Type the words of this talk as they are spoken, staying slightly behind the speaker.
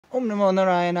Om Namo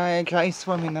Narayanaya, Jai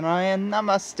Swaminaryan,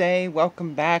 Namaste,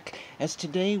 welcome back, as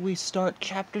today we start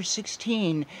chapter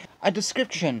 16, a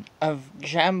description of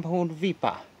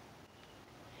Jambudvipa.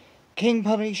 King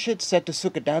Parishit said to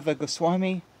Sukadeva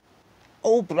Goswami,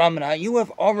 "O Brahmana, you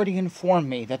have already informed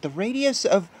me that the radius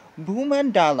of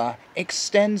Bhumandala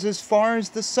extends as far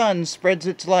as the sun spreads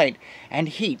its light and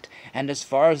heat, and as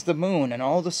far as the moon and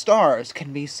all the stars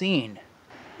can be seen.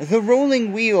 The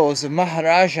rolling wheels of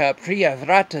Maharaja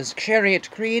Priyavrata's chariot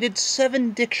created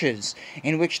 7 ditches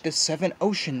in which the 7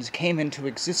 oceans came into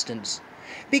existence.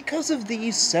 Because of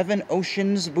these 7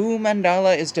 oceans,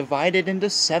 Bhumandala is divided into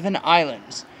 7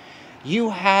 islands.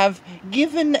 You have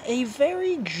given a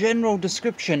very general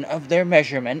description of their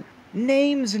measurement,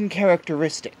 names and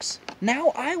characteristics.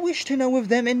 Now I wish to know of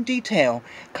them in detail.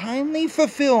 Kindly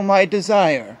fulfill my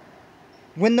desire.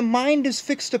 When the mind is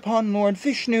fixed upon Lord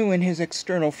Vishnu in his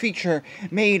external feature,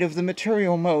 made of the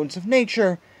material modes of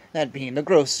nature, that being the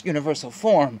gross universal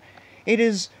form, it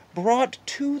is brought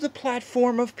to the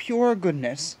platform of pure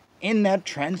goodness. In that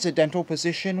transcendental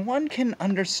position one can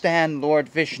understand Lord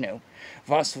Vishnu,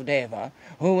 Vyasadeva,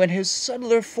 who in his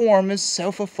subtler form is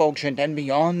self-effulgent and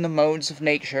beyond the modes of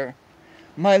nature.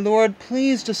 My Lord,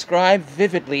 please describe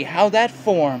vividly how that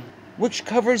form, which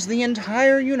covers the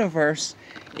entire universe,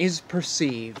 is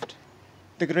perceived."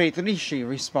 The great Rishi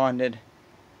responded,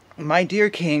 "My dear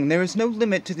king, there is no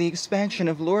limit to the expansion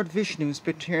of Lord Vishnu's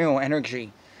material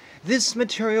energy. This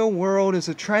material world is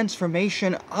a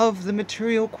transformation of the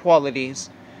material qualities,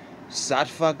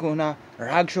 Sattva Guna,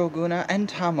 Rajo Guna, and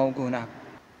Tamo Guna.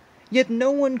 Yet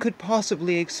no one could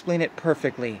possibly explain it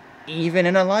perfectly, even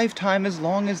in a lifetime as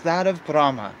long as that of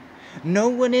Brahma. No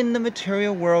one in the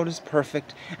material world is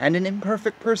perfect, and an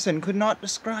imperfect person could not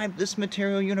describe this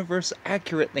material universe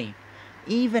accurately,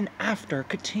 even after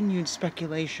continued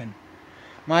speculation.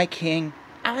 My king,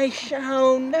 I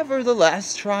shall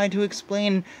nevertheless try to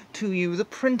explain to you the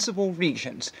principal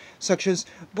regions, such as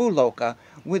Buloka,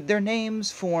 with their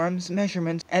names, forms,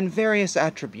 measurements, and various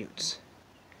attributes.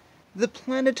 The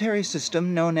planetary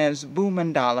system known as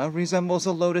Bhumandala resembles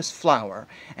a lotus flower,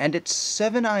 and its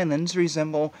 7 islands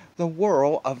resemble the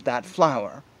whorl of that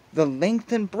flower. The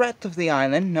length and breadth of the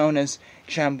island, known as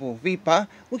Jambudvipa,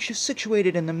 which is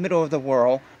situated in the middle of the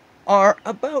whorl, are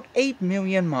about 8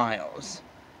 million miles.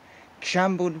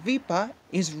 Jambudvipa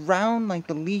is round like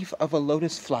the leaf of a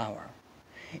lotus flower.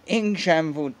 In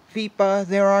Jambudvipa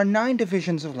there are 9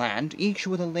 divisions of land, each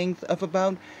with a length of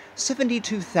about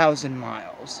 72,000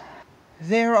 miles.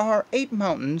 There are 8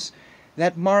 mountains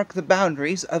that mark the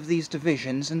boundaries of these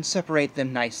divisions and separate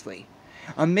them nicely.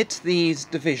 Amidst these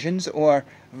divisions, or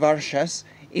varshas,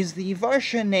 is the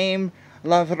varsha named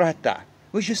Lavrata,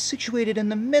 which is situated in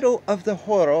the middle of the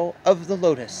whorl of the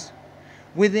lotus.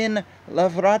 Within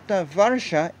Lavrata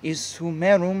Varsha is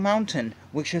Sumeru mountain,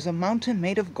 which is a mountain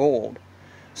made of gold.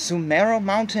 Sumeru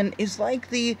mountain is like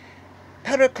the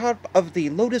pericarp of the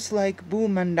lotus-like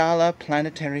Bhumandala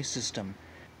planetary system.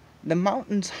 The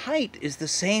mountain's height is the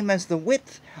same as the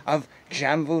width of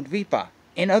Jambudvipa,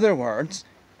 in other words,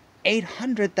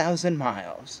 800,000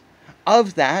 miles.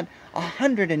 Of that,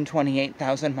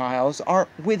 128,000 miles are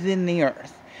within the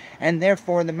earth, and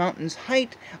therefore the mountain's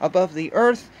height above the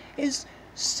earth is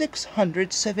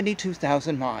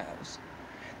 672,000 miles.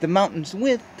 The mountain's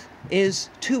width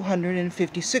is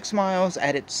 256 miles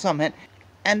at its summit,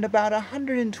 and about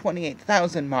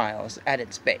 128,000 miles at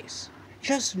its base.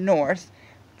 Just north,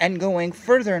 and going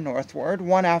further northward,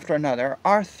 one after another,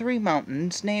 are 3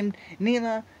 mountains named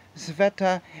Nila,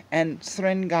 Sveta, and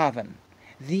Sringavan.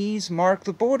 These mark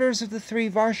the borders of the 3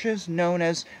 varshas known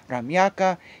as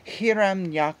Ramyaka,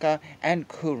 Hiramyaka, and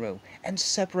Kuru, and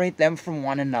separate them from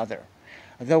one another.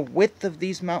 The width of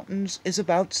these mountains is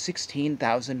about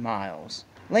 16,000 miles.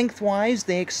 Lengthwise,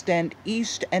 they extend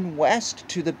east and west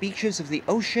to the beaches of the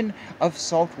ocean of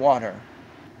salt water.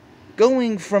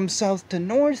 Going from south to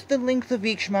north, the length of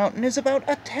each mountain is about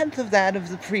 1/10 of that of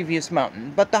the previous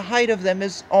mountain, but the height of them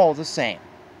is all the same.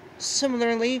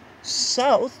 Similarly,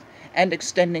 south, and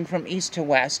extending from east to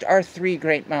west, are 3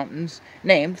 great mountains,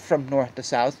 named from north to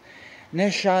south,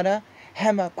 Nishada,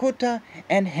 Hemakuta,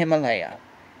 and Himalaya.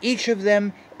 Each of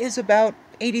them is about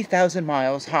 80,000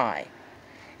 miles high.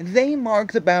 They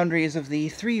mark the boundaries of the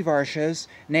 3 varshas,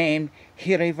 named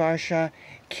Hirivarsha,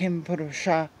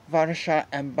 Kimpurusha Varsha,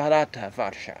 and Bharata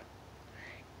Varsha.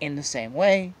 In the same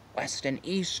way, west and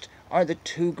east are the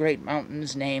 2 great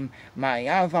mountains named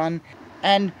Mayavan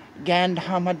and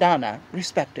Gandhamadana,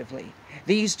 respectively.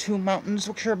 These 2 mountains,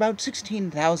 which are about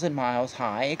 16,000 miles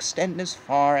high, extend as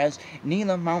far as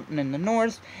Nila Mountain in the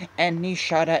north and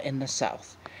Nishada in the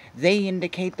south. They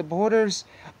indicate the borders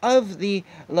of the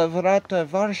Lavrata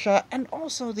Varsha and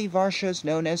also the Varshas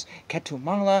known as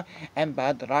Ketumala and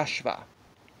Bhadrashva.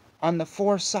 On the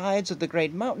four sides of the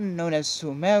great mountain known as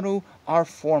Sumeru are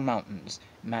four mountains: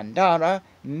 Mandara,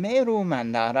 Meru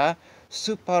Mandara,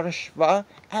 Suparshva,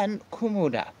 and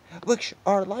Kumuda, which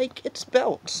are like its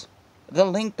belts. The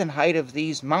length and height of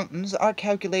these mountains are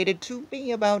calculated to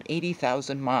be about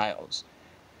 80,000 miles.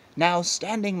 Now,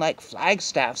 standing like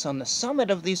flagstaffs on the summit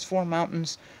of these four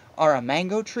mountains are a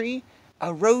mango tree,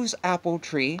 a rose apple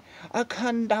tree, a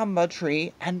kandamba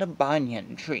tree, and a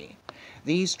banyan tree.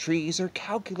 These trees are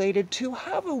calculated to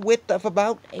have a width of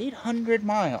about 800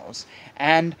 miles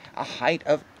and a height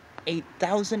of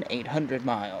 8,800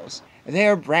 miles.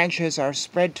 Their branches are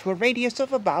spread to a radius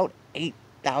of about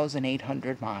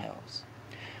 8,800 miles.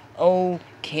 O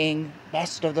king,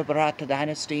 best of the Bharata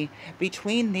dynasty,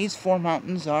 between these four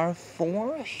mountains are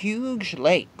four huge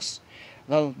lakes.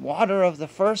 The water of the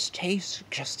first tastes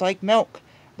just like milk,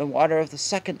 the water of the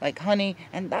second like honey,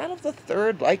 and that of the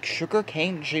third like sugar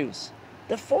cane juice.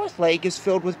 The fourth lake is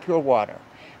filled with pure water.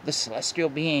 The celestial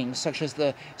beings, such as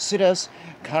the Siddhas,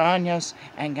 Karanyas,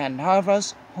 and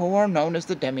Gandharvas, who are known as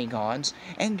the demigods,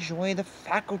 enjoy the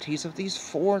faculties of these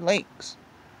four lakes.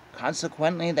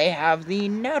 Consequently, they have the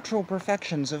natural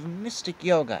perfections of mystic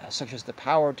yoga, such as the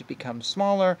power to become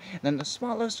smaller than the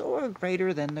smallest or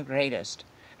greater than the greatest.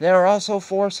 There are also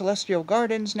four celestial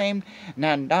gardens named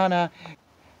Nandana,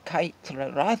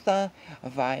 Kaitraratha,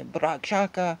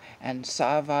 Vaibhrakshaka, and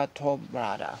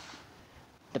Savatobrada.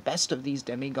 The best of these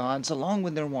demigods, along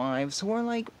with their wives, who are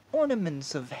like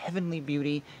ornaments of heavenly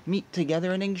beauty, meet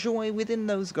together and enjoy within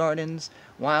those gardens,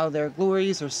 while their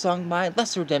glories are sung by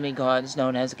lesser demigods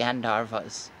known as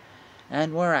Gandharvas.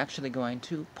 And we're actually going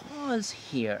to pause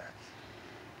here.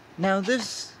 Now,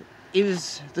 this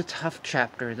is the tough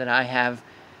chapter that I have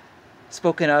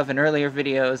spoken of in earlier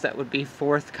videos that would be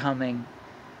forthcoming.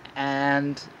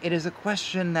 And it is a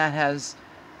question that has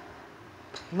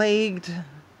plagued,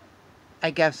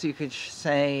 I guess you could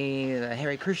say, the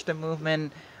Hare Krishna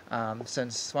movement,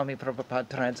 since Swami Prabhupada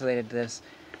translated this,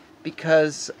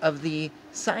 because of the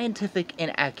scientific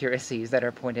inaccuracies that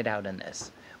are pointed out in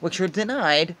this, which are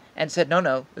denied and said,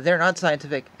 no, they're not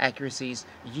scientific accuracies,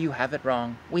 you have it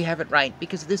wrong, we have it right,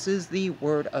 because this is the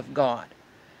Word of God.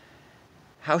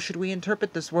 How should we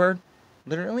interpret this word?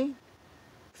 Literally?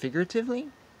 Figuratively?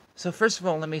 So first of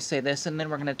all, let me say this, and then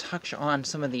we're going to touch on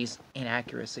some of these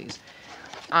inaccuracies.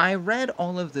 I read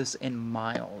all of this in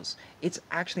miles. It's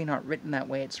actually not written that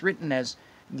way. It's written as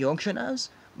yokshanas,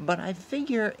 but I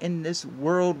figure in this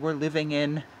world we're living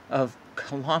in of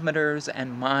kilometers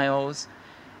and miles,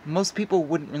 most people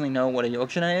wouldn't really know what a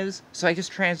yokshana is, so I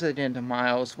just translated it into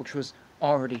miles, which was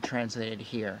already translated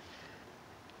here.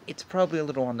 It's probably a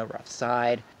little on the rough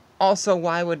side. Also,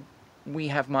 why would we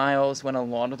have miles when a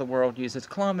lot of the world uses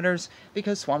kilometers?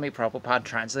 Because Swami Prabhupada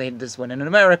translated this one in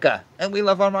America, and we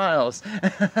love our miles.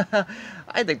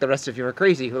 I think the rest of you are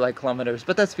crazy who like kilometers,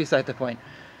 but that's beside the point.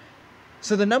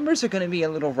 So the numbers are going to be a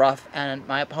little rough, and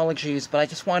my apologies, but I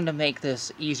just wanted to make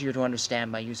this easier to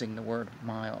understand by using the word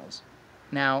miles.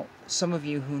 Now, some of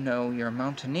you who know your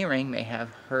mountaineering may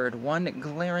have heard one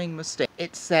glaring mistake.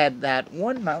 It said that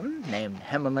one mountain, named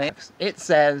Himalayas, it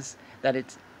says that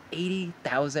it's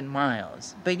 80,000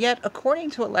 miles. But yet,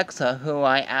 according to Alexa, who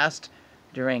I asked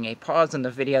during a pause in the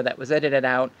video that was edited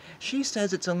out, she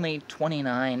says it's only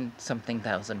 29-something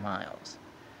thousand miles.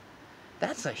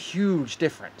 That's a huge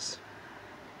difference.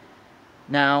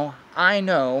 Now, I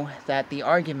know that the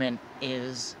argument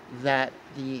is that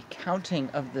the counting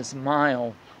of this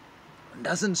mile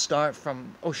doesn't start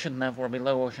from ocean level or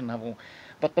below ocean level,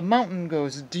 but the mountain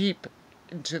goes deep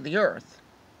into the earth.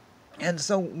 And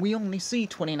so we only see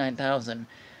 29,000,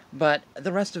 but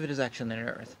the rest of it is actually in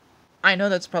the earth. I know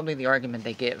that's probably the argument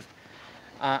they give.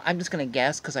 I'm just going to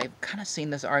guess, because I've kind of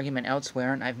seen this argument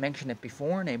elsewhere, and I've mentioned it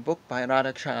before in a book by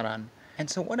Radhacharan. And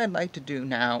so what I'd like to do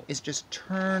now is just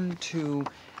turn to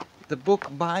the book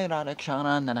by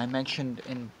Radhacharan that I mentioned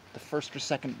in the first or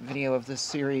second video of this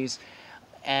series,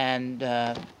 and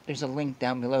there's a link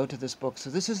down below to this book. So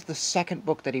this is the second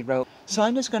book that he wrote. So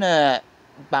I'm just going to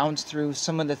bounce through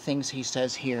some of the things he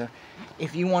says here.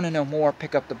 If you want to know more,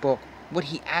 pick up the book. What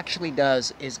he actually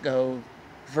does is go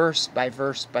verse by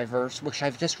verse by verse, which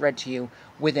I've just read to you,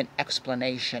 with an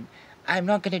explanation. I'm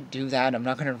not going to do that. I'm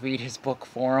not going to read his book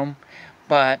for him.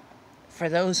 But for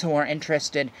those who are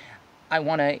interested, I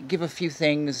want to give a few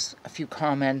things, a few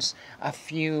comments, a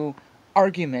few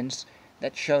arguments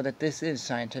that show that this is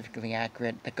scientifically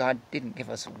accurate, that God didn't give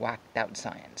us whacked out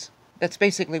science. that's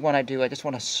basically what I do. I just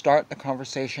want to start the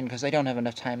conversation because I don't have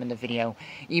enough time in the video,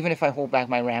 even if I hold back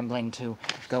my rambling to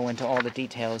go into all the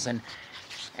details.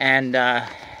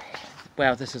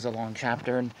 Well, this is a long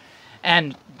chapter,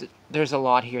 and there's a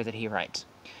lot here that he writes.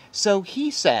 So he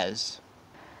says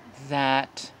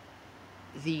that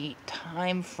the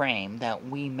time frame that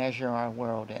we measure our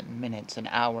world in, minutes and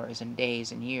hours and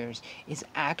days and years, is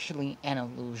actually an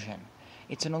illusion.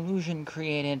 It's an illusion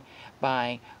created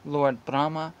by Lord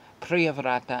Brahma,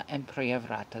 Priyavrata, and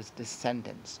Priyavrata's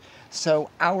descendants. So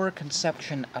our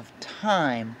conception of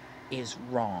time is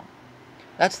wrong.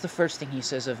 That's the first thing he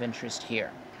says of interest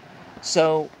here.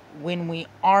 So when we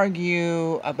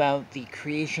argue about the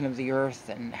creation of the earth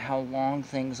and how long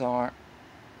things are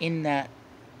in that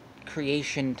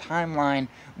creation timeline,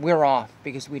 we're off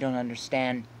because we don't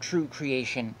understand true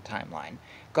creation timeline.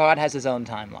 God has his own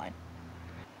timeline.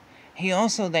 He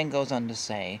also then goes on to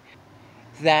say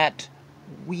that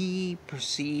we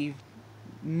perceive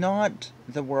not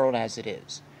the world as it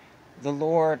is. The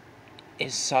Lord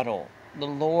is subtle. The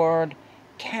Lord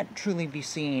can't truly be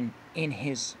seen in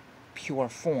his pure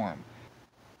form.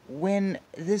 When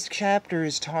this chapter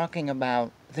is talking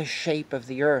about the shape of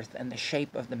the earth and the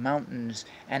shape of the mountains,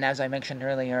 and as I mentioned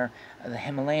earlier, the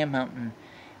Himalayan mountain,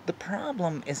 the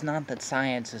problem is not that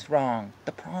science is wrong.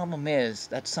 The problem is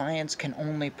that science can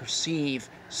only perceive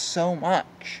so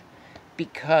much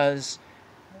because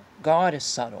God is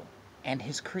subtle and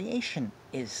his creation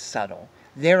is subtle.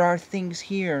 There are things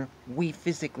here we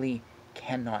physically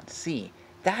cannot see.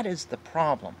 That is the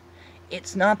problem.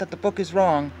 It's not that the book is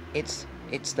wrong, it's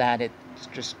that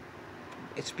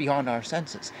it's beyond our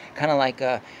senses. Kind of like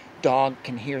a dog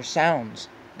can hear sounds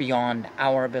beyond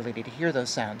our ability to hear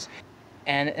those sounds.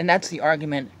 And that's the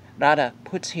argument Radha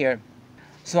puts here.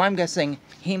 So I'm guessing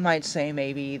he might say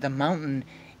maybe the mountain,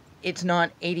 it's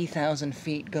not 80,000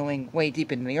 feet going way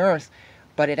deep into the earth,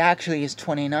 but it actually is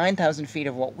 29,000 feet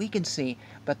of what we can see,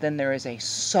 but then there is a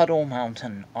subtle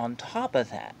mountain on top of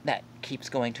that keeps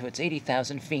going to its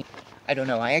 80,000 feet. I don't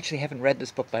know, I actually haven't read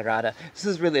this book by Radha. This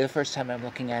is really the first time I'm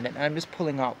looking at it, and I'm just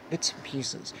pulling out bits and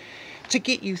pieces to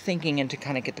get you thinking and to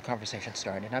kind of get the conversation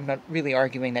started. I'm not really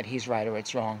arguing that he's right or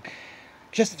it's wrong,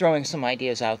 just throwing some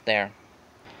ideas out there.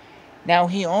 Now,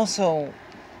 he also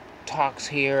talks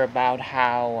here about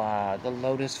how the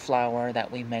lotus flower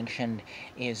that we mentioned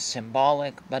is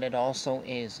symbolic, but it also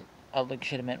is a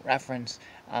legitimate reference.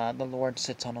 The Lord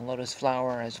sits on a lotus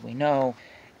flower, as we know.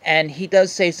 And he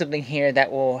does say something here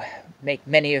that will make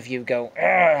many of you go,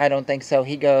 I don't think so.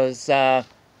 He goes, and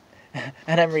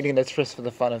I'm reading this just for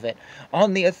the fun of it.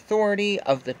 On the authority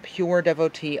of the pure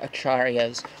devotee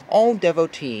acharyas, all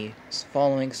devotees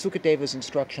following Sukadeva's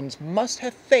instructions must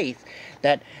have faith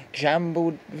that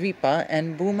Jambudvipa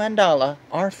and Bhumandala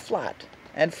are flat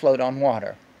and float on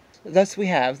water. Thus we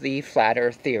have the flat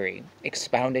earth theory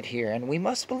expounded here, and we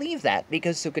must believe that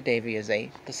because Sukadeva is a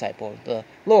disciple of the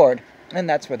Lord, and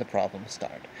that's where the problems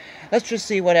start. Let's just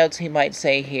see what else he might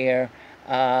say here.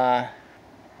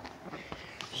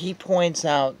 He points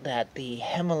out that the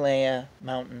Himalaya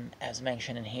mountain, as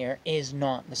mentioned in here, is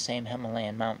not the same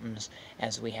Himalayan mountains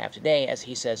as we have today. As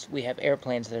he says, we have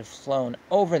airplanes that have flown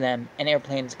over them, and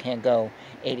airplanes can't go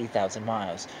 80,000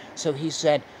 miles. So he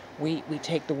said, we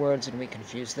take the words and we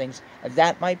confuse things.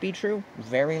 That might be true.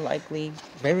 Very likely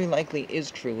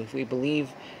is true if we believe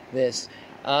this.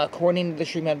 According to the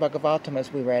Srimad Bhagavatam,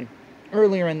 as we read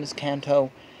earlier in this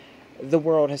canto, the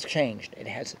world has changed. It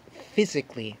has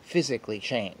physically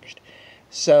changed.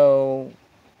 So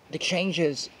the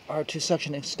changes are to such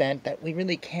an extent that we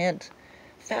really can't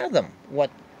fathom what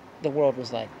the world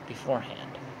was like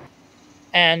beforehand.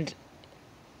 And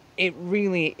it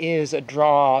really is a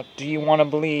draw. Do you want to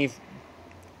believe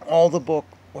all the book,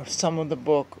 or some of the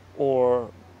book,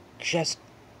 or just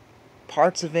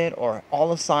parts of it, or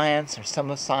all of science, or some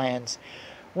of science?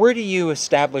 Where do you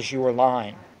establish your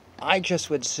line? I just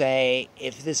would say,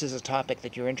 if this is a topic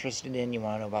that you're interested in, you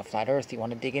want to know about Flat Earth, you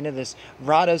want to dig into this,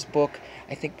 Radha's book,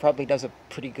 I think, probably does a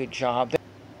pretty good job.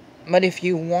 But if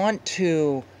you want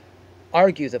to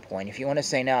argue the point, if you want to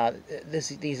say, no,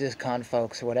 these ISKCON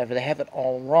folks, or whatever, they have it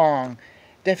all wrong,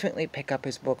 definitely pick up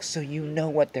his books so you know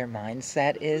what their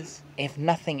mindset is. If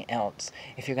nothing else,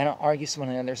 if you're going to argue someone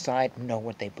on the other side, know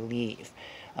what they believe.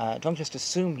 Don't just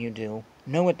assume you do.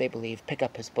 Know what they believe. Pick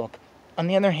up his book. On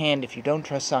the other hand, if you don't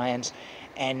trust science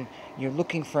and you're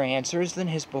looking for answers, then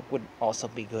his book would also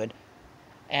be good.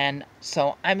 And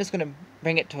so I'm just going to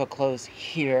bring it to a close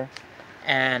here,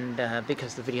 and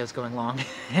because the video's going long.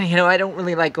 And I don't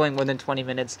really like going more than 20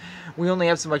 minutes. We only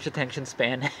have so much attention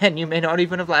span, and you may not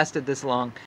even have lasted this long.